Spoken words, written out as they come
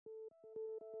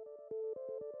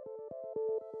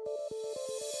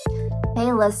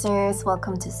Hey listeners,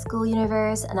 welcome to School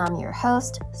Universe, and I'm your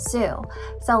host, Sue.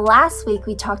 So last week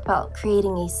we talked about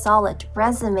creating a solid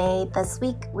resume. This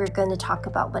week we're going to talk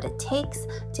about what it takes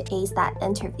to ace that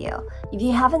interview. If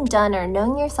you haven't done or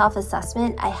known your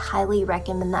self-assessment, I highly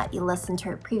recommend that you listen to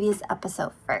our previous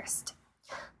episode first.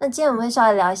 那今天我们会稍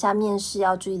微聊一下面试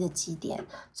要注意的几点。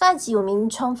上一集我们已经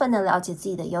充分的了解自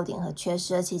己的优点和缺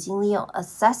失，而且已经利用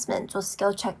assessment 做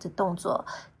skill check 的动作，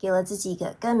给了自己一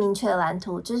个更明确的蓝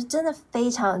图，这是真的非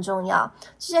常的重要。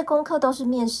这些功课都是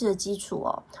面试的基础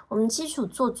哦，我们基础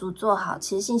做足做好，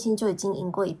其实信心就已经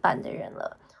赢过一半的人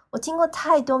了。我听过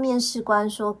太多面试官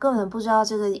说根本不知道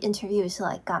这个 interview 是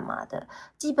来干嘛的，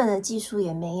基本的技术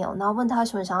也没有，然后问他为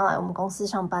什么想要来我们公司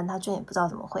上班，他居然也不知道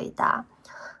怎么回答。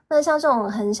那像这种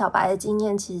很小白的经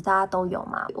验，其实大家都有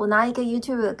嘛。我拿一个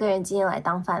YouTube 的个人经验来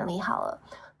当范例好了。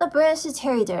那不认识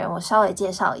Terry 的人，我稍微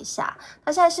介绍一下。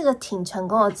他现在是个挺成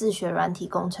功的自学软体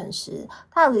工程师。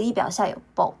他的履历表下有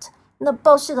Bolt。那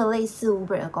Bolt 是个类似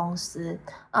Uber 的公司。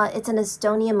It's an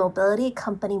Estonian mobility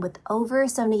company with over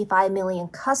 75 million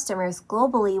customers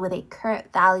globally with a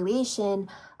current valuation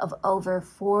of over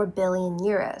 4 billion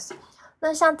euros。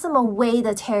那像这么威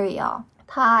的 Terry 哦，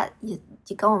他也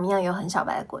跟我们一样有很小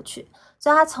白的过去，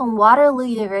所以他从 Waterloo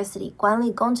University 管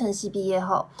理工程系毕业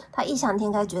后，他异想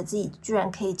天开，觉得自己居然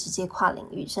可以直接跨领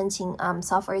域申请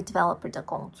software developer 的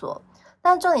工作。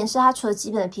但重点是他除了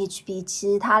基本的 PHP，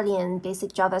 其实他连 basic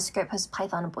JavaScript 和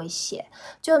Python 都不会写。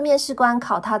就面试官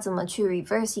考他怎么去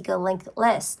reverse 一个 linked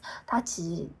list， 他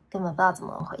其实根本不知道怎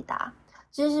么回答。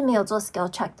这就是没有做 skill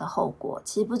check 的后果，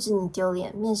其实不止你丢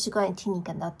脸，面试官也替你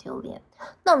感到丢脸。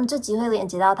那我们这集会连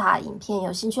接到他的影片，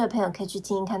有兴趣的朋友可以去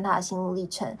听听看他的心路历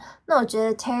程。那我觉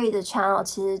得 Terry 的 channel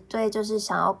其实对就是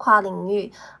想要跨领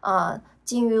域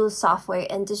进入 software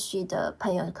industry 的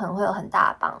朋友可能会有很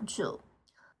大的帮助。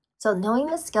So knowing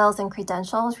the skills and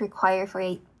credentials required for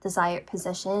a desired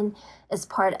position is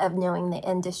part of knowing the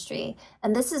industry.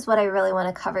 And this is what I really want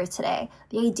to cover today.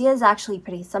 The idea is actually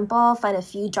pretty simple. Find a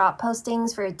few job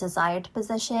postings for a desired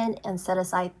position and set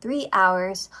aside 3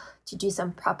 hours to do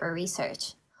some proper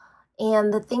research.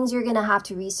 And the things you're going to have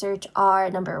to research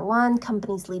are, number 1,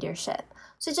 company's leadership.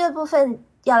 所以这个部分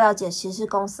要了解其实是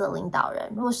公司的领导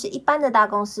人。如果是一般的大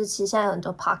公司，其实现在有很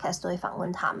多 podcast 都会访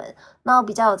问他们。那我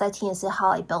比较有在听的是 How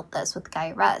I Built This with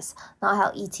Guy Raz， 然后还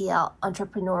有 ETL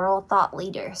Entrepreneurial Thought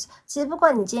Leaders。其实不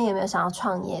管你今天有没有想要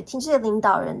创业，听这些领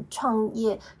导人创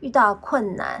业遇到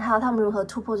困难，还有他们如何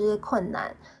突破这些困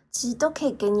难，其实都可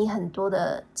以给你很多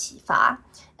的启发。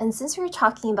And since we're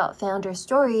talking about founder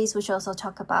stories, we should also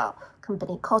talk about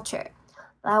company culture.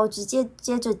 来，我直接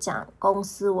接着讲公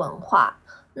司文化。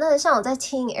那像我在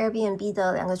听 Airbnb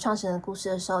的2个创始人的故事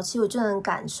的时候，其实我就能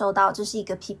感受到这是一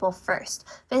个 people first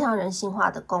非常人性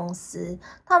化的公司。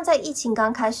他们在疫情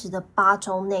刚开始的8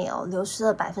周内流失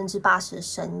了 80% 的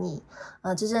生意，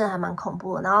这真的还蛮恐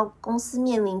怖的。然后公司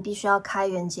面临必须要开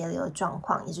源节流的状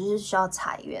况，也就是需要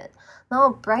裁员。然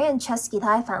后 Brian Chesky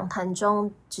他在访谈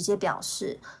中直接表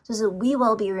示，就是 We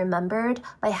will be remembered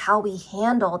by how we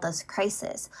handle this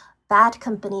crisis.Bad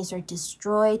companies are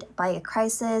destroyed by a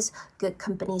crisis, good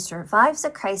companies survive the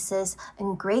crisis,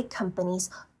 and great companies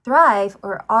thrive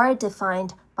or are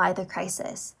defined by the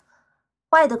crisis.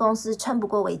 坏的公司撑不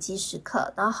过危机时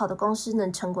刻，然后好的公司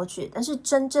能撑过去，但是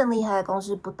真正厉害的公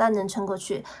司不但能撑过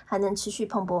去，还能持续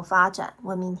蓬勃发展，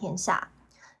闻名天下。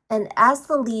And as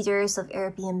the leaders of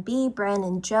Airbnb, Brian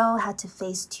and Joe had to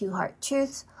face 2 hard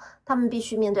truths. 他们必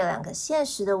须面对2个现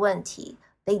实的问题。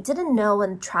They didn't know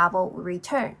when travel would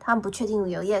return. 他们不确定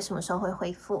旅游业什么时候会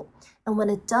恢复。And when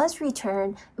it does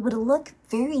return, it would look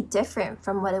very different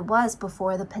from what it was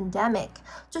before the pandemic.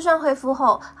 就算恢复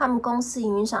后，他们公司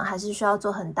营运上还是需要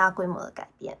做很大规模的改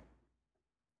变。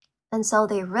And so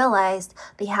they realized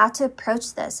they had to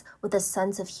approach this with a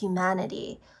sense of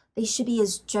humanity. They should be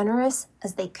as generous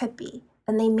as they could be.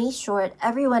 And they made sure that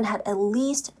everyone had at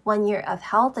least 1 year of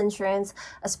health insurance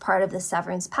as part of the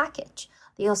severance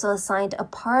package.They also assigned a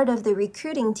part of the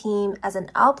recruiting team as an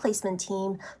outplacement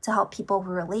team to help people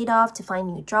who were laid off to find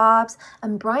new jobs.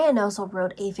 And Brian also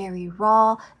wrote a very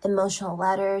raw, emotional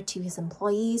letter to his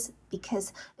employees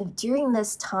because if during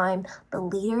this time the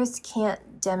leaders can't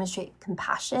demonstrate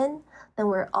compassion, then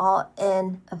we're all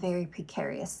in a very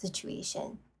precarious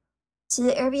situation. 其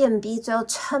实 Airbnb 最后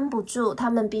撑不住，他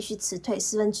们必须辞退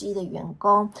1/4的员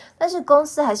工，但是公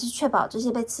司还是确保这些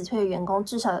被辞退的员工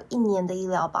至少有1年的医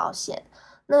疗保险。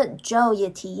那 Joe 也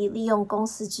提议利用公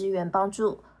司资源帮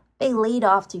助被 laid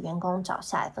off 的员工找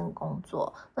下一份工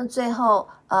作。那最后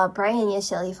Brian 也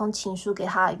写了一封情书给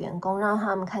他的员工，让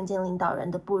他们看见领导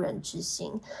人的不忍之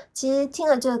心。其实听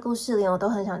了这个故事连我都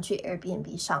很想去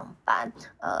Airbnb 上班，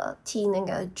替那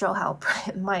个 Joe 还有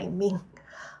Brian 卖命。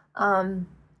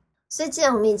所以既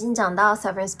然我们已经讲到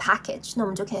severance package， 那我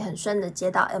们就可以很顺的接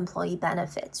到 employee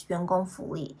benefits 员工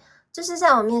福利。就是在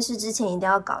我面试之前一定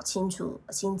要搞清楚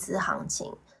薪资行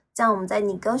情，这样我们在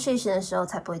negotiation 的时候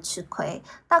才不会吃亏。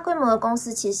大规模的公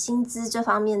司其实薪资这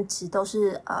方面其实都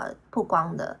是曝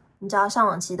光的，你只要上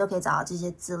网其实都可以找到这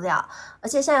些资料。而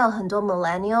且现在有很多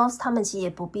millennials， 他们其实也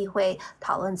不避讳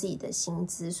讨论自己的薪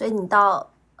资，所以你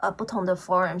到不同的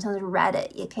forum 像是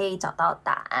Reddit 也可以找到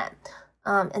答案。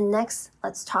And next,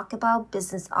 let's talk about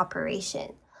business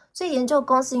operation. 所以研究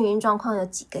公司营运状况有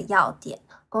几个要点。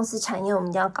公司产业我们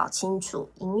一定要搞清楚，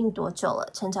营运多久了，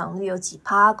成长率有几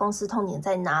%，公司痛点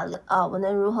在哪里，我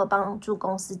能如何帮助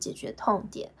公司解决痛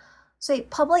点。所以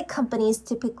public companies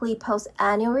typically post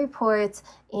annual reports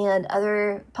and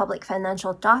other public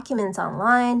financial documents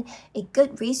online. A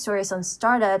good resource on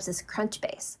startups is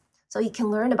Crunchbase. So you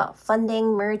can learn about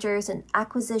funding, mergers, and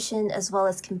acquisition, as well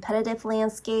as competitive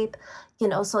landscape. You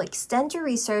can also extend your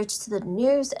research to the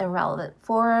news and relevant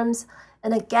forums.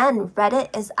 And again,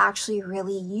 Reddit is actually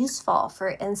really useful for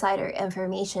insider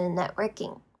information and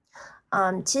networking.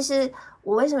 其实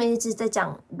我为什么一直在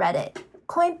讲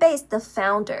Reddit？Coinbase 的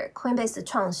founder, Coinbase 的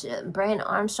创始人 Brian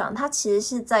Armstrong， 他其实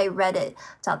是在 Reddit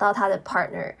找到他的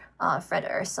partner Fred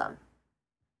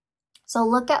Ursom。So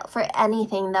look out for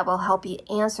anything that will help you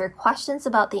answer questions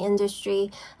about the industry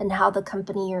and how the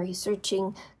company you're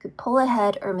researching could pull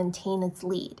ahead or maintain its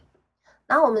lead.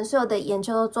 然后我们所有的研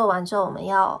究都做完之后，我们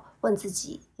要问自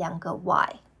己2个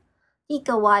why。第一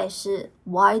个 why 是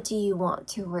Why do you want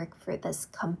to work for this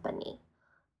company？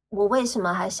 我为什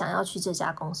么还想要去这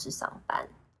家公司上班？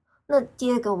那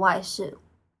第二个 why 是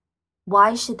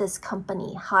Why should this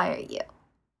company hire you？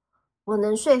 我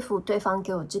能说服对方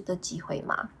给我这个机会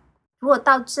吗？如果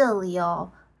到这里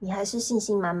你还是信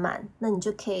心满满，那你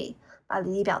就可以把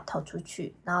履历表投出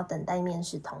去，然后等待面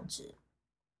试通知。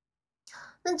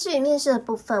那至于面试的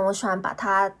部分，我喜欢把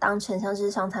它当成像是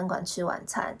上餐馆吃晚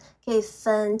餐，可以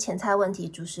分前菜问题、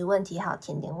主食问题还有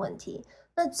甜点问题。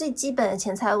那最基本的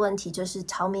前菜问题就是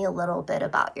Tell me a little bit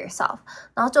about yourself，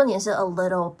 然后重点是 a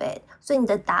little bit， 所以你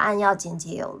的答案要简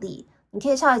洁有力。你可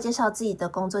以稍微介绍自己的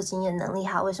工作经验能力，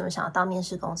还有为什么想要到面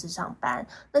试公司上班。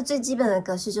那最基本的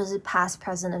格式就是 past,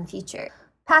 present, and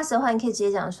future。Past 的话，你可以直接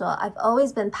讲说 I've always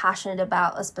been passionate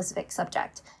about a specific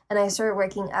subject, and I started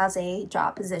working as a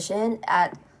job position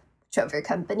at whichever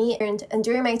company. And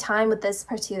during my time with this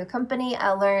particular company,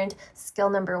 I learned skill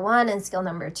number 1 and skill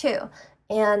number 2.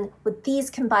 And with these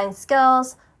combined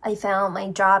skills, I found my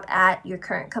job at your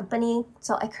current company.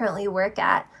 So I currently work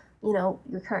at,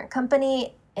 your current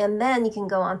company.And then you can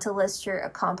go on to list your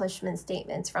accomplishment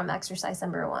statements from exercise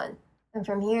number 1. And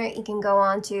from here, you can go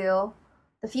on to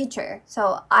the future.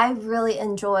 So I've really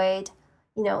enjoyed,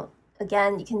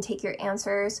 again, you can take your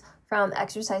answers from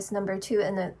exercise number 2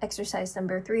 and then exercise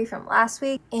number 3 from last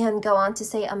week and go on to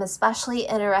say, I'm especially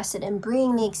interested in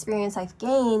bringing the experience I've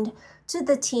gained to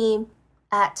the team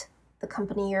at the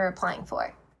company you're applying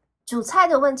for. 主菜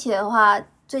的问题的话，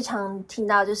最常听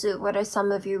到就是 What are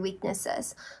some of your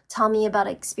weaknesses? Tell me about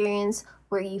experience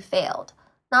where you failed.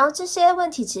 然后这些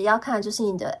问题其实要看的就是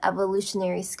你的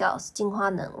evolutionary skills 进化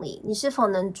能力，你是否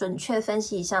能准确分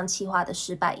析一项企划的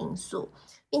失败因素，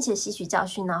并且吸取教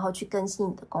训，然后去更新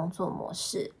你的工作模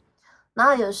式。然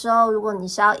后有时候如果你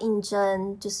是要应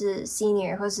征就是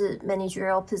senior 或是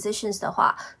managerial positions 的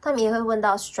话，他们也会问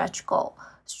到 stretch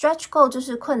goal。stretch goal 就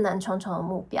是困难重重的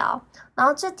目标。然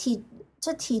后这题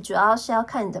主要是要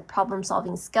看你的 problem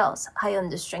solving skills 还有你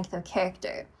的 strength of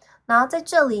character。然后在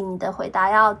这里你的回答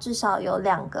要至少有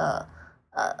两个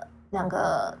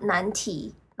难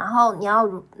题，然后你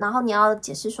要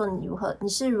解释说你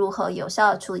是如何有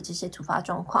效的处理这些突发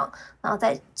状况，然后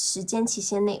在时间期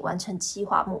限内完成计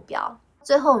划目标。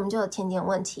最后我们就有甜点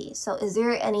问题。So is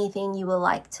there anything you would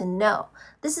like to know?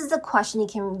 This is a question you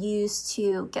can use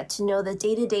to get to know the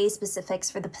day-to-day specifics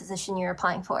for the position you're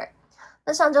applying for.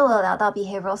 那上周我有聊到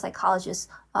behavioral psychologist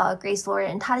Grace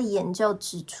Lauren， 她的研究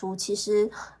指出，其实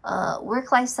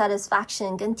work-life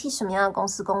satisfaction 跟替什么样的公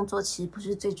司工作其实不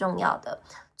是最重要的，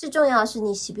最重要的是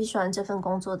你喜不喜欢这份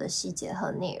工作的细节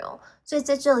和内容。所以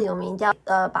在这里我们一定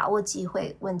要把握机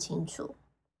会问清楚。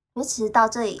因为其实到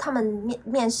这里他们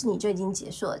面试你就已经结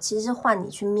束了，其实是换你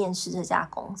去面试这家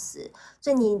公司，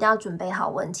所以你一定要准备好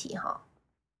问题哈。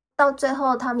到最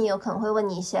后他们有可能会问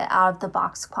你一些 out of the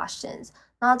box questions，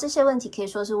 然后这些问题可以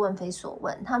说是问非所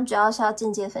问，他们主要是要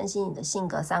间接分析你的性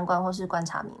格、三观或是观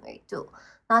察敏锐度。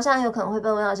然后像有可能会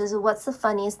被问到就是 What's the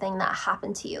funniest thing that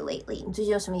happened to you lately？ 你最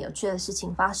近有什么有趣的事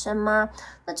情发生吗？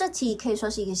那这题可以说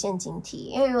是一个陷阱题，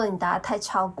因为如果你答得太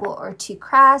超过 or too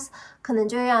crass， 可能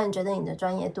就会让人觉得你的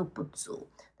专业度不足。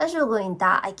但是如果你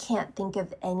答 I can't think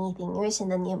of anything， 因为显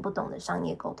得你很不懂的商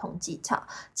业沟通技巧。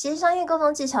其实商业沟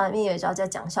通技巧里面有一招叫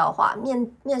讲笑话，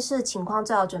面试的情况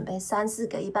最好准备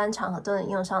3-4个一般场合都能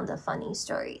用上的 funny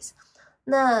stories。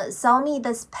那 sell me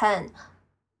this pen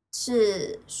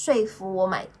是说服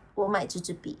我买这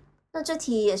支笔。那这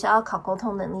题也是要考沟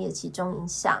通能力的其中一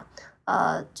项，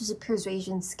就是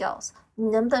persuasion skills。你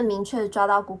能不能明确的抓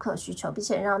到顾客需求，并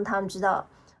且让他们知道，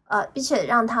并且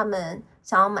让他们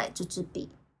想要买这支笔。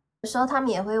有时候他们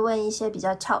也会问一些比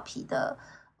较俏皮的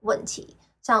问题，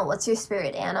像 What's your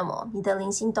spirit animal？ 你的灵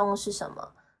性动物是什么？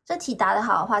这题答得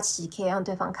好的话，其实可以让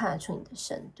对方看得出你的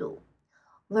深度。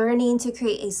Learning to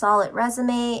create a solid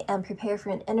resume and prepare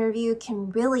for an interview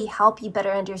can really help you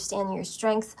better understand your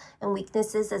strengths and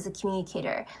weaknesses as a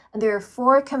communicator. And there are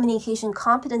 4 communication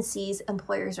competencies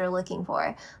employers are looking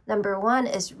for. Number 1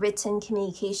 is written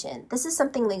communication. This is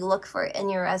something they look for in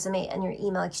your resume and your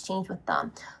email exchange with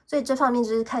them. 所以这方面就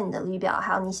是看你的履表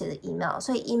还有你写的 email，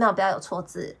 所以 email 不要有错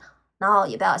字，然后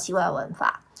也不要有奇怪的文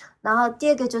法。然后第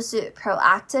二个就是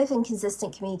proactive and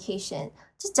consistent communication，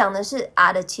 这讲的是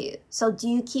attitude. So do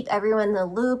you keep everyone in the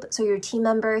loop so your team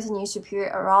members and your superior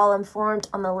are all informed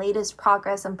on the latest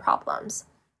progress and problems?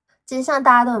 其实像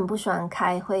大家都很不喜欢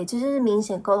开会，这就是明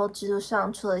显沟通制度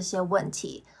上出了一些问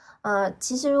题。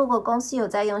其实如果公司有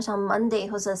在用上 Monday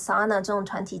或者 Asana 这种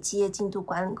团体企业进度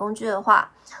管理工具的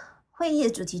话，会议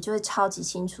的主题就会超级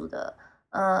清楚的。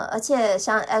而且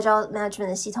像 Agile Management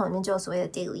的系统里面就有所谓的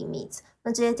Daily Meets，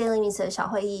 那这些 Daily Meets 的小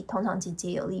会议通常简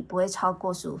洁有力，不会超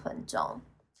过15分钟。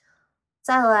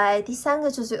再来第3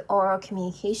个就是 Oral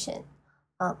Communication，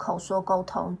 口说沟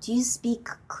通。Do you speak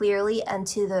clearly and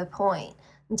to the point？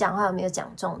 你讲话有没有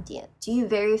讲重点？ Do you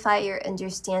verify your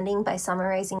understanding by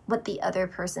summarizing what the other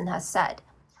person has said？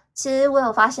其实我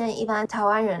有发现一般台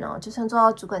湾人就算做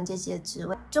到主管阶级的职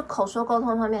位，就口说沟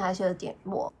通方面还是有点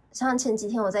弱。像前几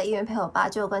天我在医院陪我爸，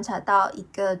就有观察到一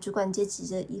个主管阶级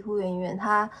的医护人员，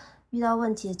他遇到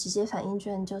问题的直接反应居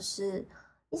然就是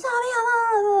你是好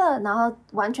没好，然后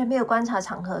完全没有观察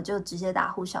场合就直接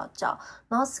大呼小叫，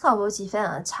然后思考逻辑非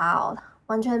常的差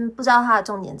完全不知道他的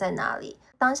重点在哪里。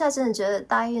当下真的觉得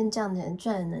大医院这样的人居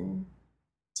然能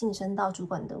晋升到主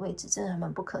管的位置，真的还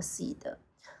蛮不可思议的。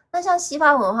那像西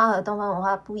方文化和东方文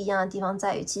化不一样的地方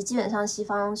在于，其实基本上西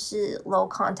方是 low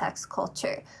context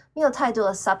culture， 没有太多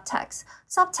的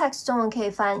subtext 中文可以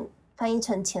翻译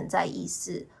成潜在意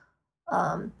思。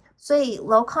所以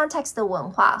low context 的文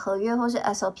化合约或是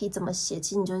SOP 怎么写，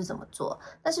其实你就是怎么做。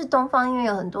但是东方因为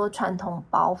有很多传统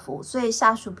包袱，所以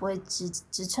下属不会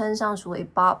直称上属为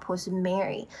Bob 或是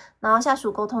Mary， 然后下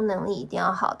属沟通能力一定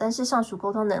要好，但是上属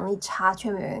沟通能力差却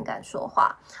没有人敢说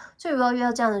话。所以如果遇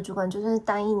到这样的主管，就算是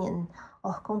待1年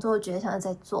工作觉得像是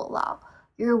在坐牢。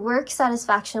Your work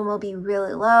satisfaction will be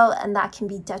really low, and that can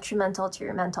be detrimental to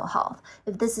your mental health.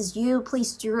 If this is you,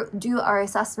 please do our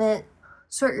assessment,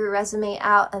 sort your resume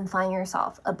out, and find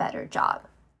yourself a better job.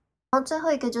 然后最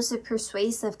后一个就是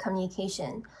persuasive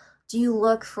communication. Do you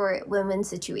look for win-win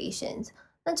situations?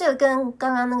 那这个跟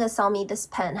刚刚那个 sell me this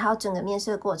pen 还有整个面试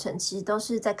的过程，其实都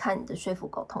是在看你的说服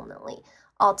沟通能力。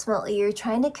Ultimately, you're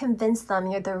trying to convince them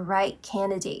you're the right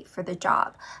candidate for the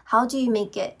job. How do you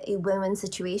make it a win-win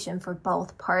situation for both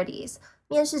parties?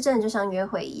 面试真的就像约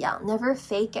会一样 ，never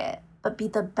fake it, but be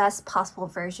the best possible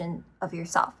version of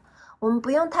yourself. 我们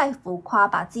不用太浮夸，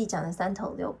把自己讲得3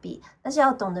头6臂，但是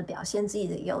要懂得表现自己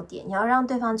的优点，也要让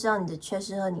对方知道你的缺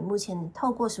失和你目前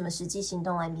透过什么实际行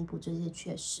动来弥补这些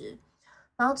缺失。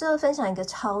然后最后分享一个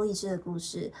超励志的故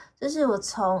事，这是我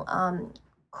从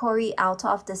Corey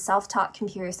Althoff的 Self-Taught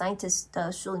Computer Scientist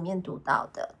的书里面读到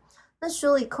的。那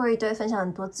书里 Corey 都会分享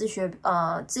很多自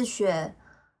学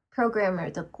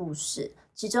programmer 的故事，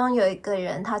其中有一个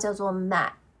人他叫做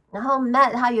Matt， 然后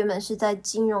Matt 他原本是在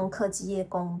金融科技业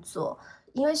工作，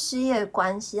因为失业的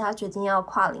关系，他决定要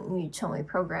跨领域成为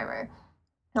programmer。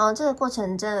然后这个过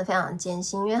程真的非常艰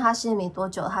辛，因为他失业没多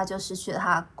久他就失去了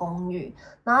他的公寓，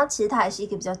然后其实他也是一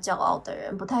个比较骄傲的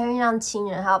人，不太愿意让亲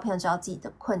人还有朋友知道自己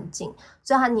的困境，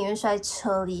所以他宁愿睡在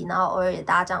车里，然后偶尔也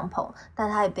搭帐篷，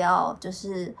但他也不要就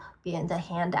是别人的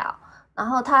handout。然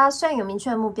后他虽然有明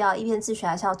确的目标，一边自学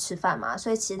还是要吃饭嘛，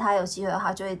所以其实他有机会的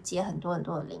话就会接很多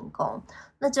的零工。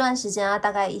那这段时间他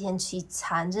大概1天吃1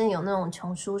餐，真的有那种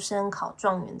穷书生考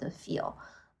状元的 feel。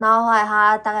然后后来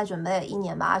他大概准备了1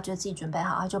年吧，他觉得自己准备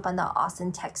好，他就搬到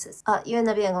Austin, Texas， 因为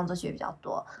那边的工作机会比较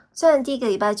多。虽然第一个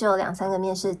礼拜就有2-3个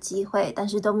面试的机会，但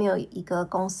是都没有一个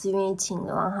公司愿意请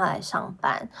流让他来上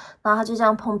班。然后他就这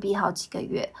样碰壁好几个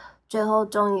月，最后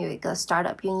终于有一个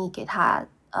startup 愿意给他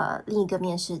另一个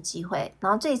面试的机会。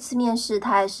然后这一次面试他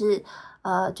还是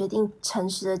决定诚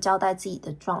实的交代自己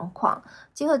的状况。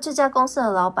结果这家公司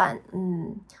的老板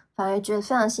反而觉得非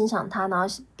常欣赏他，然后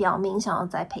表明想要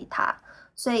栽培他。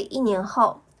所以1年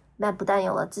后 Matt 不但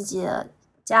有了自己的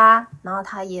家，然后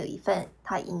他也有一份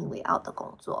他引以为傲的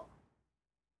工作。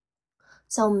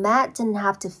So Matt didn't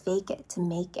have to fake it to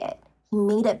make it. He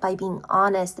made it by being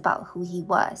honest about who he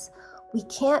was. We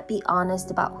can't be honest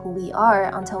about who we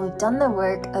are until we've done the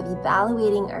work of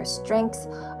evaluating our strengths,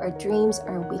 our dreams,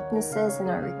 our weaknesses, and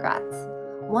our regrets.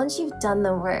 Once you've done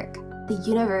the work, the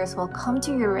universe will come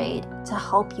to your aid to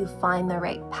help you find the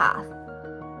right path.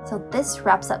 So this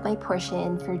wraps up my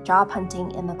portion for job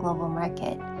hunting in the global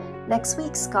market. Next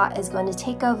week, Scott is going to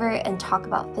take over and talk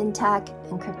about fintech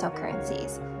and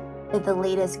cryptocurrencies. If the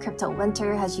latest crypto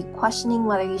winter has you questioning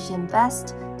whether you should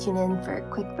invest, tune in for a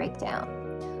quick breakdown.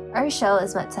 Our show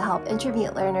is meant to help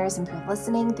intermediate learners improve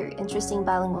listening through interesting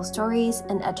bilingual stories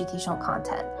and educational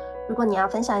content. 如果你要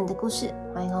分享你的故事，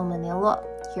欢迎和我们联络。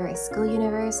Here at School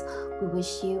Universe, we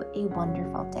wish you a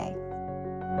wonderful day.